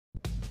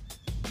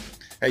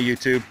Hey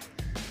YouTube,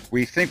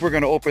 we think we're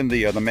going to open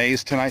the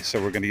maze tonight,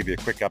 so we're going to give you a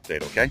quick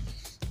update, okay?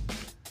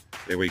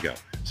 There we go.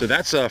 So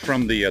that's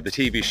from the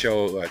TV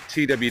show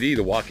TWD,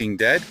 The Walking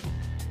Dead,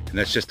 and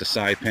that's just a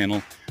side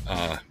panel.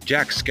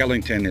 Jack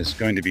Skellington is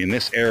going to be in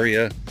this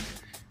area.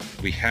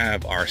 We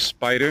have our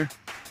spider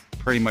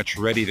pretty much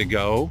ready to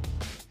go.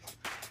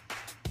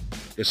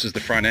 This is the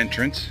front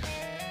entrance,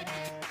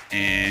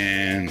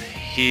 and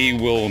he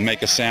will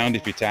make a sound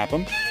if you tap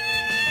him.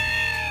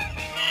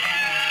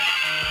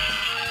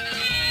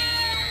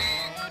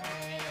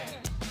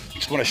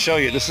 Just want to show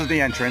you, this is the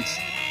entrance,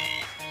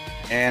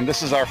 and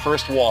this is our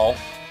first wall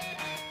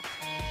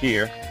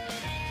here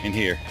and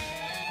here.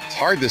 It's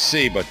hard to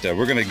see, but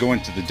we're going to go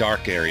into the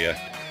dark area.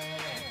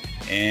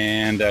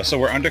 And so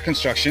we're under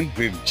construction.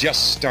 We've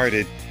just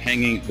started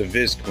hanging the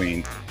Viz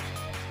Queen,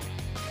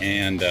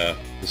 and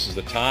this is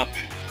the top.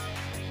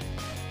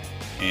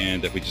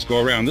 And if we just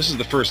go around, this is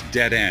the first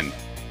dead end,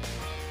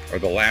 or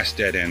the last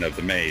dead end of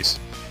the maze.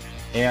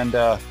 And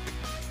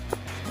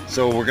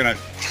so we're gonna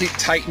keep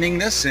tightening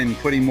this and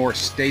putting more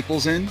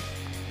staples in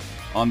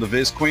on the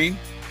Viz Queen.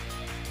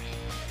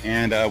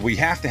 And we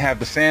have to have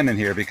the fan in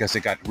here because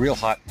it got real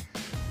hot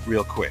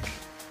real quick.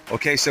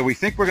 Okay, so we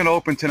think we're gonna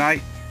open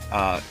tonight.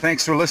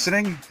 Thanks for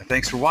listening,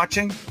 thanks for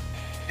watching,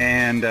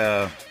 and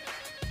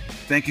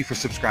thank you for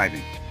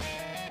subscribing.